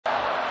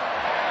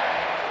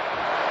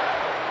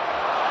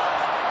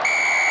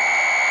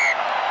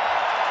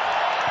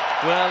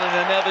Well, in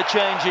an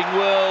ever-changing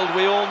world,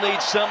 we all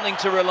need something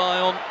to rely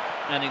on,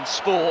 and in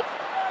sport,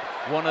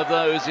 one of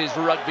those is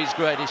rugby's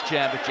greatest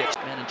championships.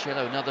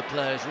 Manoncello, another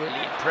player, is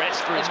really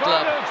impressed for his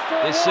club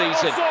this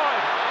season.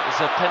 There's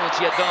a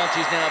penalty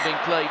advantage now being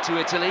played to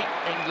Italy.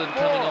 England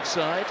coming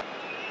offside.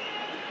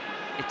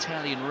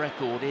 Italian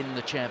record in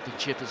the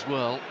championship as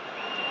well.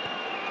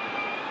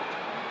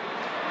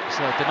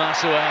 So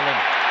Tommaso Allen,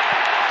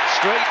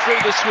 straight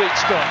through the sweet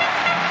spot.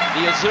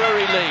 The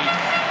Azzurri lead.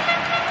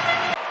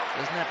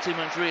 Doesn't have too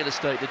much real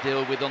estate to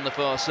deal with on the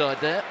far side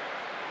there.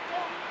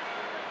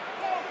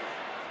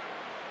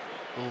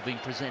 Ball being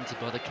presented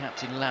by the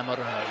captain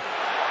Lamaro.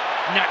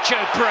 Nacho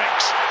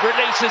breaks,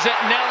 releases it,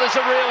 now there's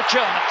a real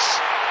chance.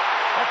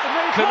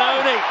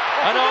 Canoni,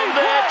 and on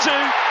there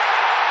too,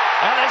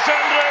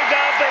 Alessandro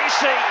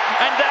Garbisi,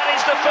 and that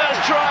is the first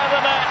try of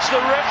the match. The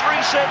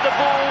referee said the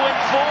ball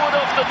went forward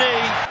off the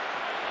knee.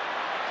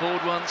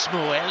 Forward once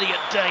more,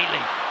 Elliot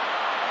Daly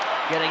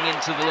getting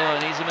into the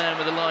line. He's a man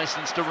with a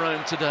licence to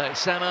roam today.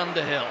 Sam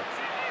Underhill.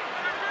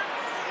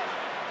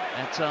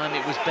 That time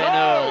it was Ben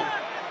Earl.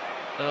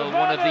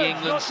 One of the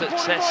England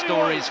success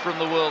stories from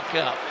the World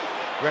Cup.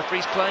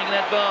 Referee's playing an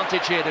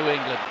advantage here to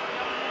England.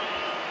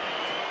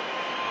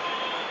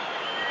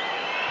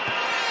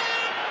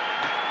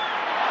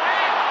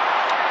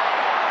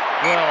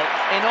 Well,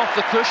 in off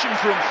the cushion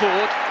from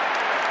Ford.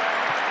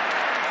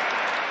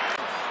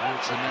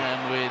 It's a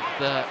man with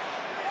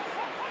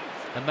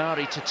a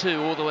Maori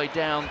tattoo all the way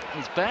down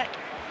his back,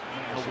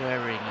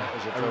 wearing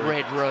a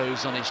red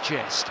rose on his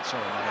chest.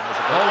 Sorry, man,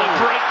 a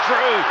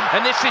breakthrough,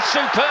 and this is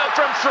superb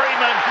from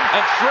Freeman,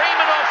 and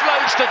Freeman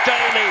offloads to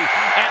Daly,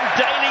 and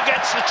Daly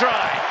gets the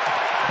try.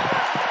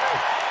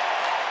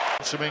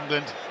 From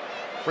England,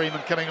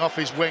 Freeman coming off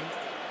his wing,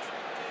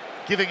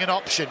 giving an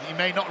option. He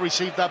may not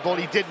receive that ball,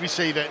 he did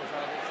receive it,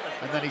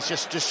 and then he's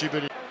just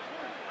distributed.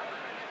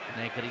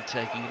 Negri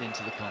taking it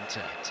into the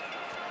contact.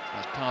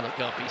 As Paolo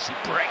Garbisi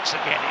breaks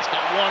again, he's got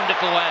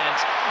wonderful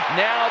hands.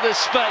 Now there's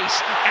space,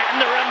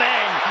 and there are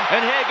men. And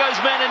here goes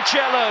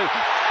Manoncello,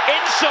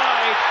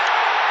 inside.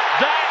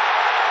 That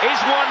is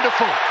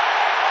wonderful.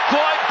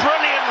 Quite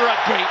brilliant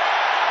rugby.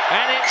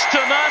 And it's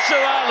Tommaso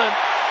Allen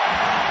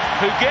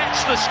who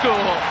gets the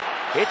score.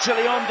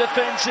 Italy on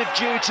defensive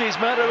duties,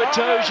 Maro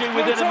Itoje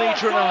within a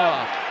metre and a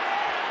half.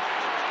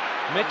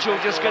 Mitchell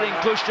just getting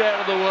pushed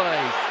out of the way.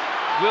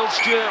 Will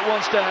Stewart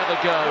wants to have a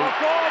go,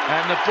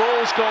 and the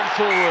ball's gone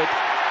forward,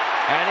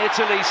 and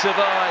Italy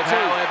survive,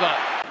 however.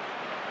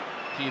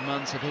 A few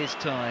months of his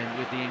time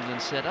with the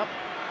England setup,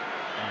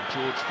 and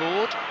George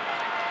Ford,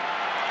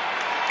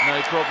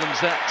 no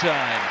problems that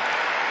time.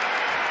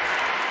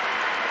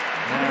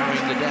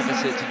 Narrowing the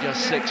deficit to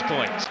just 6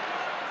 points.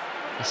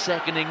 A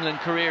second England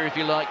career, if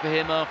you like, for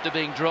him after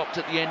being dropped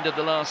at the end of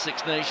the last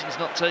Six Nations,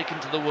 not taken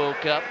to the World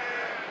Cup.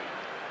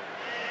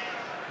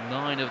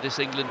 9 of this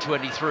England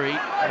 23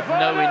 have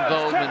no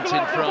involvement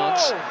in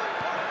France.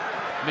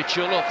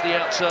 Mitchell off the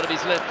outside of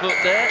his left foot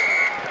there.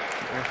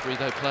 The referee,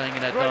 though, playing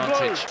an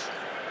advantage.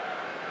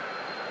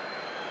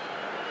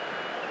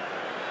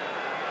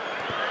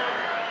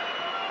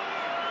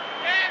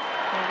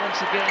 Well,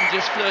 once again,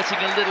 just flirting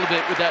a little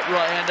bit with that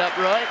right hand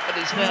upright, but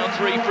it's now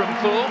 3 from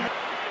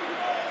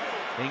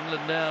 4.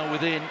 England now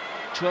within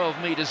 12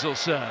 metres or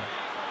so.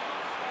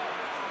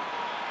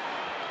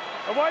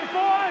 Away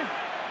 5!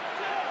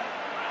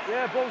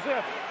 Yeah, ball's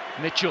there.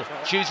 Mitchell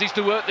chooses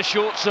to work the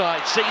short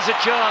side, sees a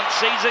chance,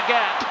 sees a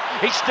gap.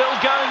 He's still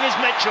going, is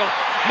Mitchell.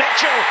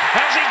 Mitchell,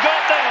 has he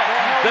got there?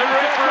 The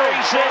referee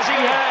says he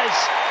has.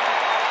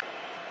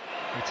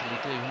 Italy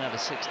do have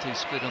a 6-2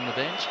 split on the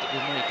bench, but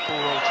they make 4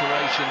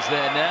 alterations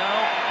there now.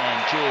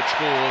 And George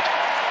Ford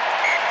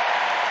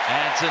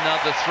adds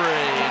another 3,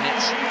 and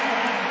it's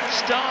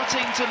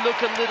starting to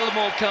look a little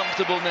more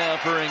comfortable now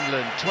for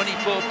England.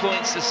 24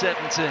 points to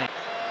 17.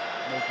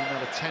 Making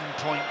that a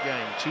 10-point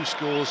game. 2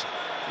 scores,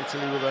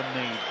 Italy will then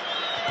need.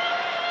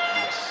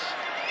 Yes.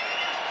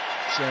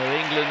 So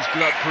England's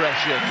blood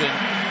pressure can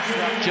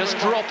just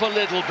drop a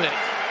little bit.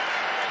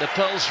 The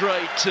pulse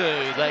rate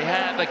too. They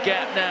have a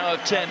gap now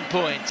of 10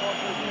 points.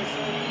 Yeah,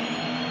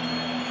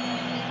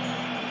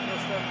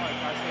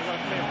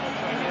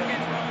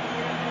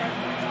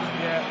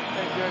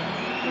 thank you.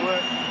 Good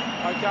work.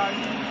 Okay.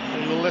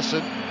 We will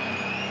listen.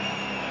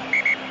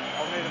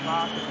 I'll need a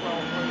mark as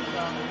well,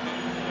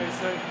 please.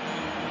 Soon.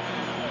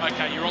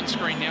 Okay, you're on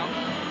screen now.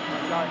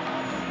 Okay.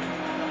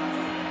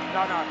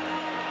 No.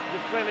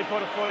 You've clearly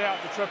put a foot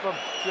out to trip him.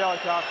 Yellow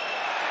card.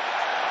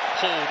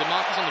 Paul, the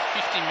marker's on the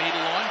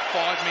 50-metre line,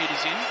 5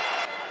 metres in.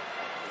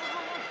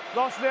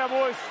 Lost now,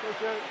 boys.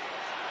 Okay.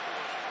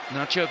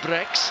 Nacho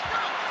breaks.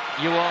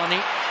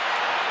 Ioane.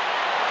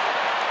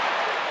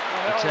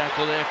 A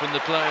tackle there from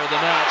the player of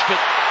the match, but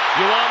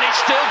Ioane's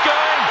still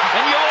going,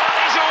 and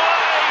Ioane's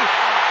away!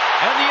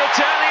 And the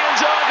Italians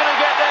are going to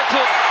get their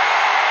putt.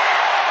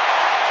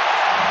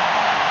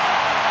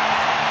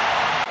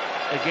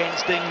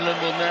 Against England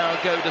will now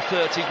go to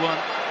 31.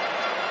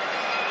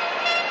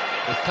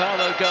 With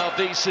Paolo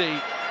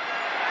Garbisi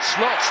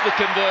slots the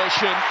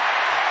conversion.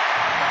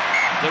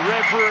 The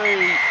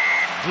referee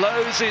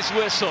blows his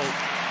whistle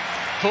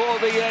for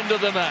the end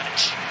of the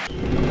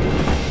match.